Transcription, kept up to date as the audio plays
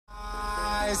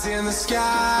Eyes in the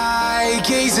sky,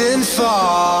 gazing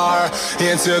far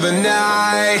into the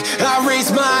night. I raise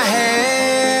my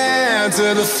hand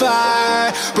to the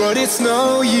fire, but it's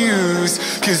no use,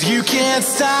 'cause you can't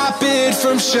stop it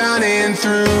from shining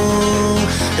through.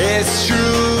 It's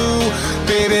true,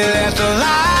 baby, let the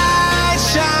light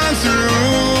shine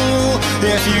through.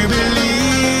 If you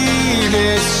believe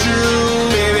it's true,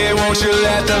 baby, won't you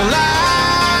let the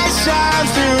light shine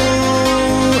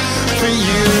through for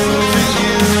you, for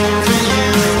you, for you,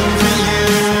 for you, for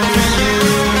you, for you,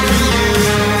 for you,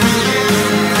 for you,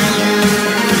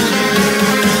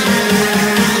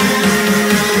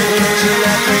 won't you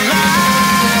let the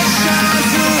light shine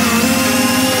through?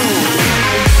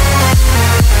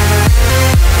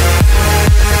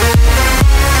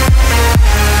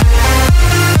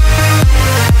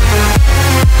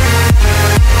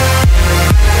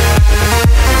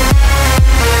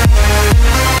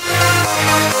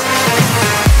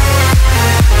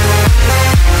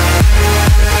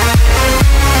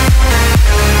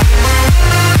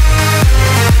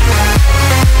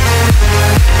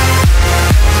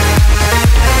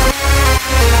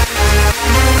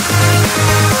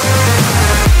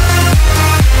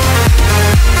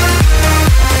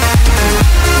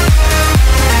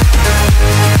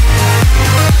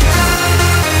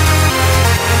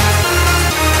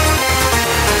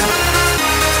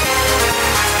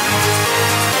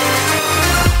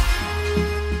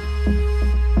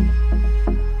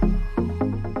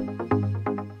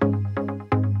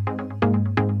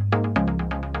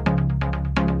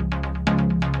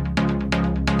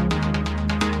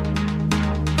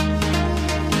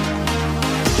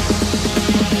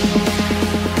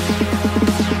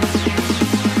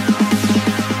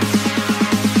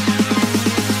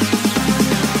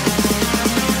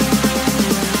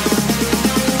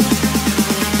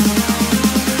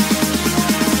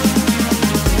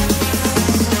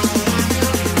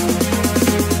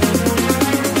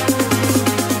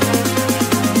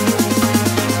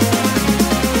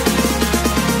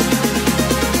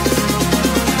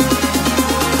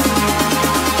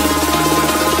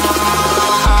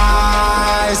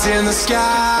 In the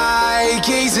sky,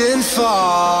 gazing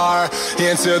far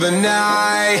into the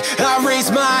night. I raise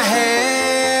my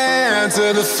hand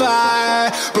to the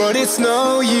fire, but it's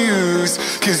no use,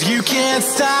 'cause you can't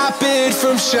stop it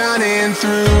from shining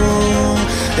through.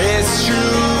 It's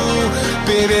true,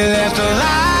 baby, let the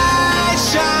light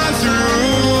shine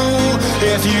through.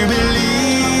 If you